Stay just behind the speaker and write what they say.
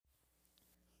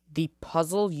The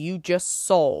puzzle you just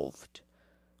solved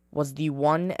was the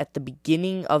one at the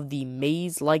beginning of the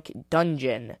maze-like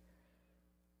dungeon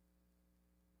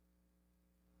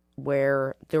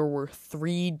where there were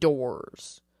 3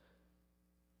 doors.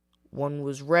 One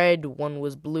was red, one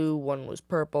was blue, one was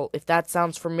purple. If that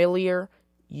sounds familiar,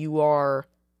 you are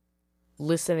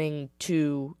listening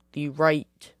to the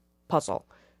right puzzle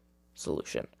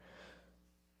solution.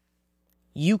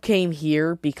 You came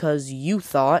here because you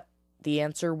thought the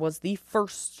answer was the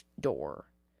first door.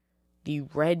 The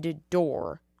red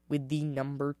door with the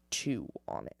number 2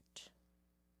 on it.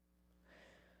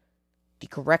 The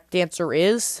correct answer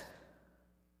is...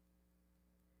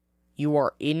 You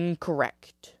are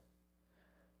incorrect.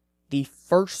 The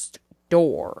first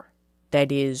door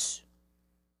that is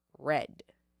red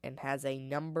and has a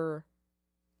number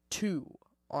 2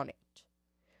 on it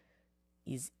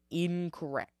is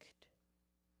incorrect.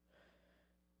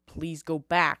 Please go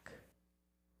back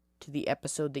to the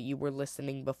episode that you were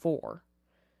listening before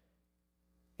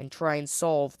and try and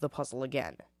solve the puzzle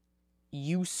again.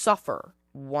 You suffer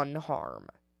 1 harm.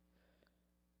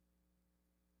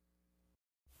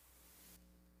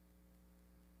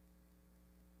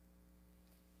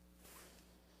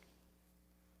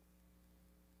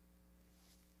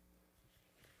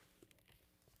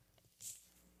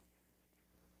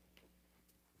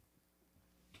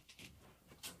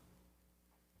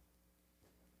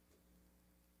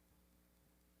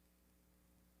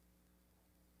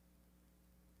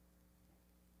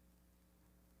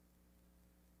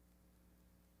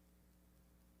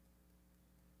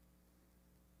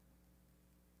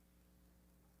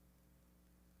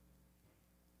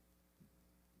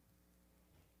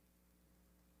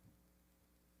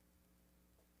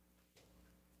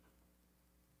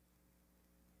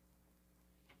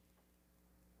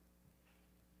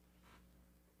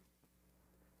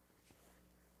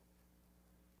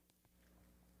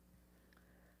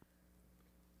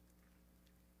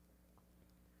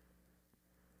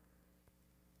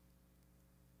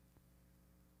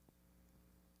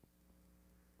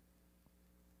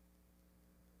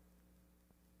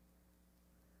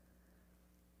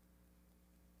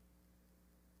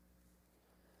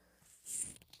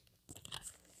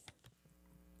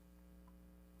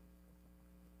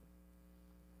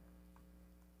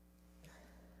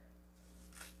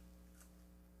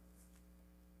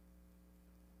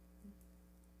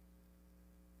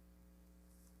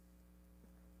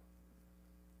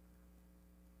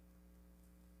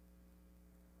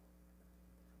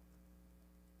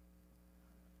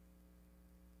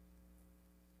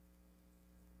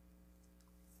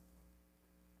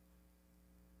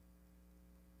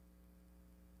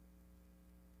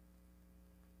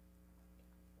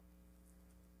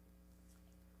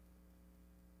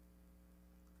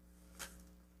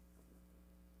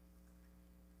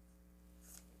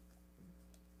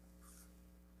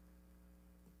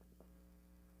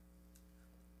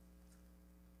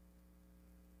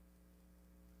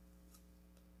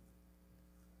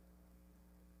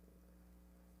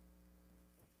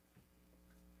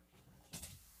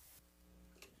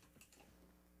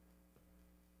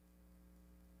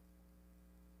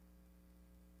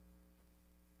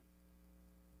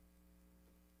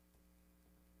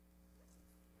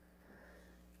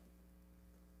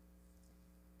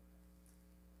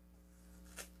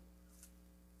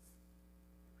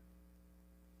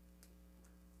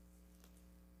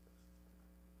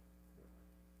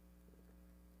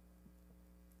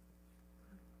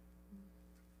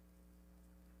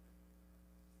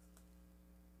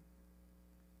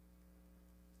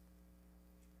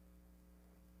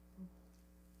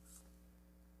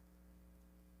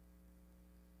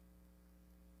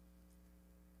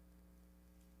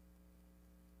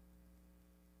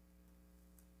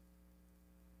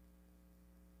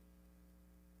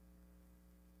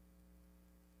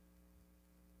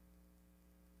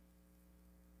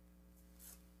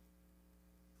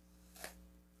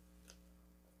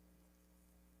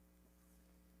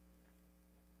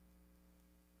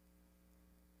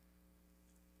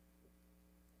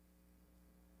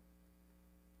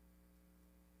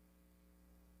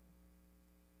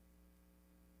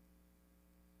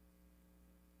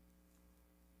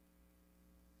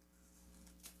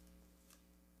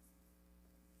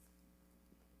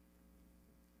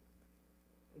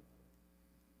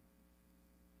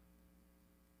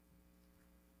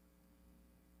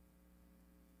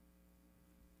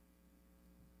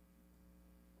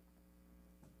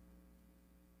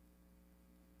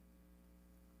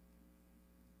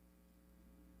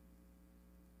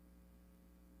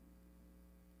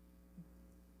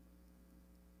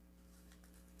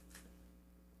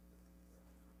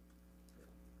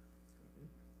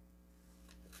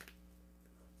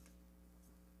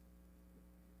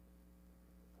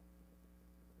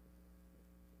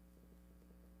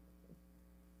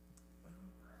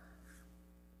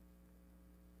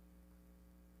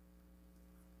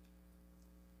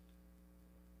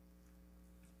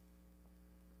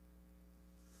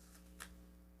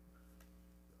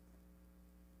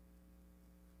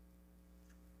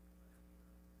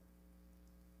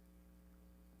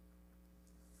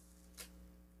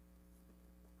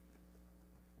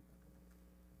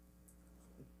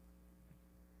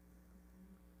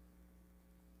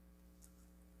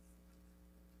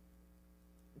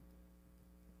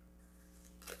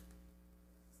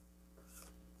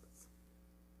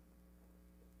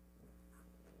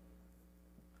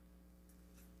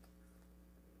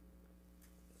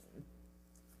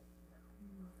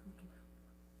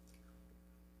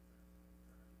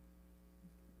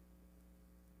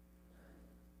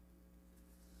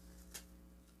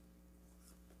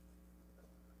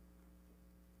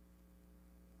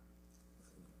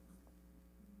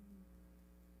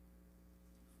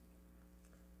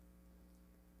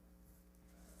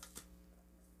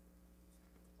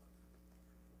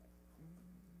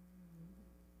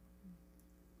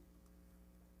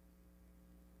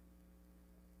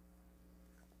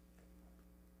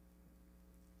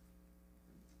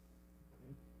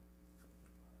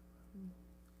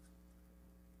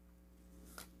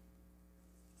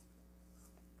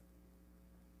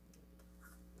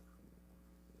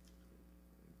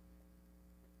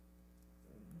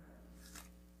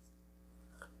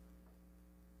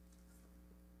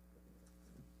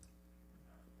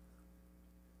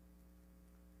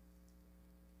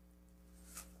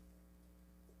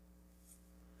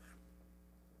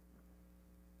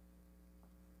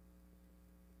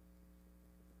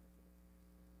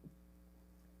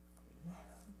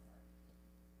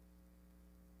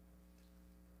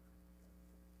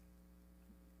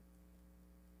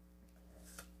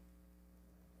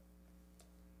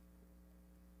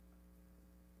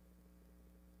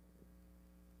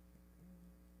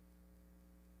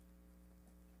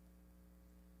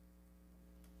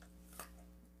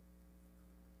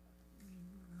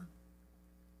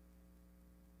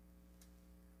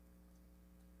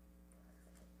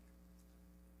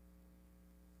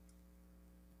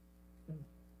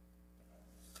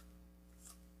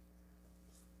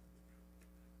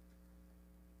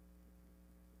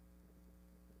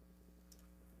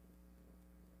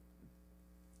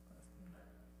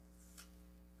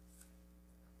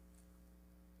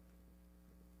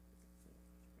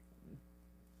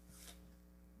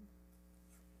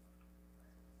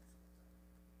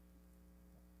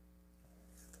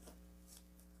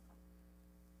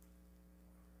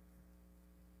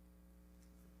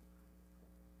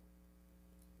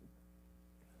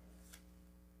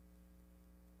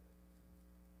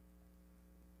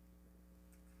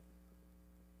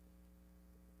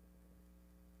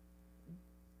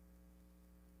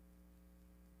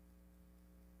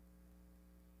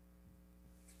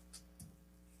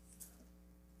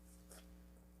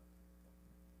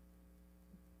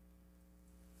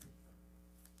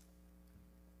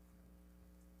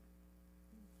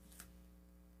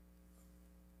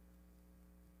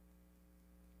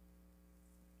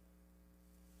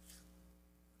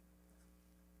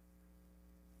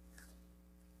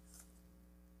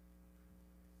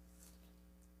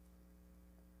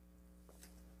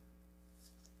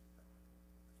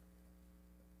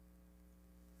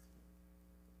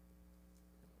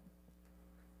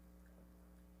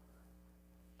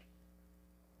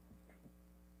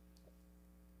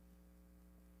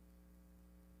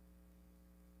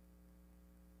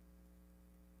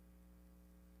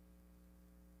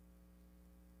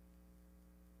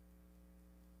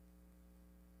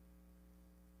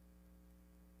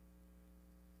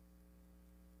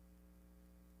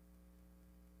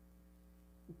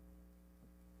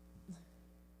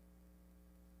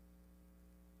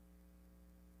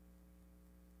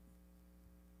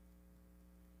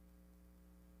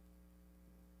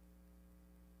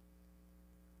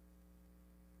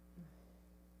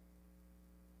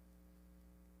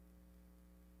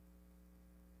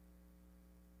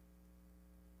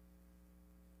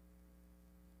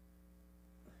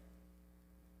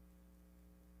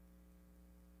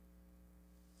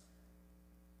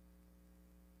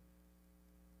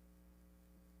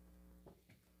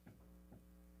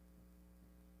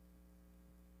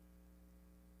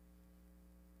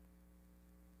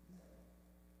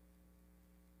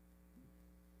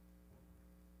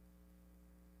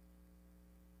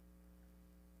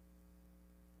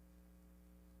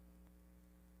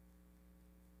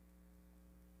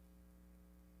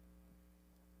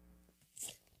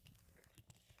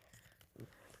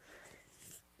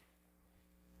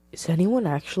 Is anyone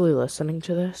actually listening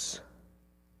to this?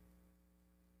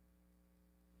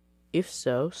 If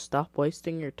so, stop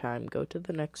wasting your time. Go to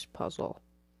the next puzzle.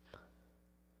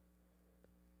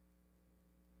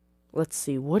 Let's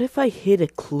see, what if I hid a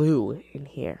clue in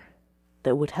here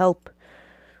that would help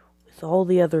with all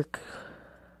the other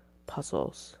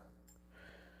puzzles?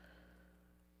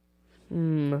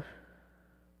 I'll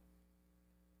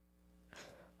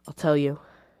tell you.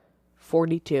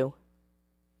 42.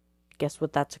 Guess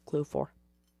what that's a clue for?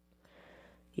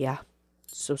 Yeah.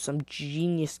 So some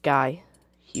genius guy,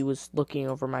 he was looking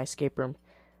over my escape room,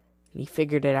 and he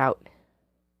figured it out.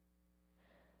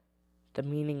 The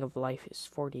meaning of life is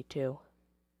 42.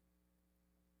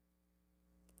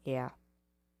 Yeah.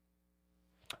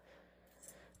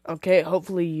 Okay,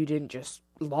 hopefully you didn't just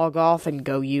log off and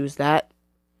go use that,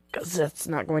 because that's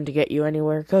not going to get you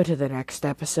anywhere. Go to the next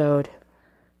episode.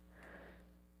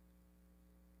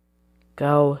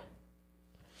 Go.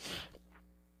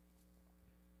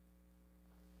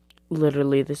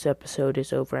 Literally, this episode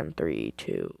is over in 3,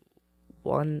 2,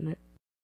 1.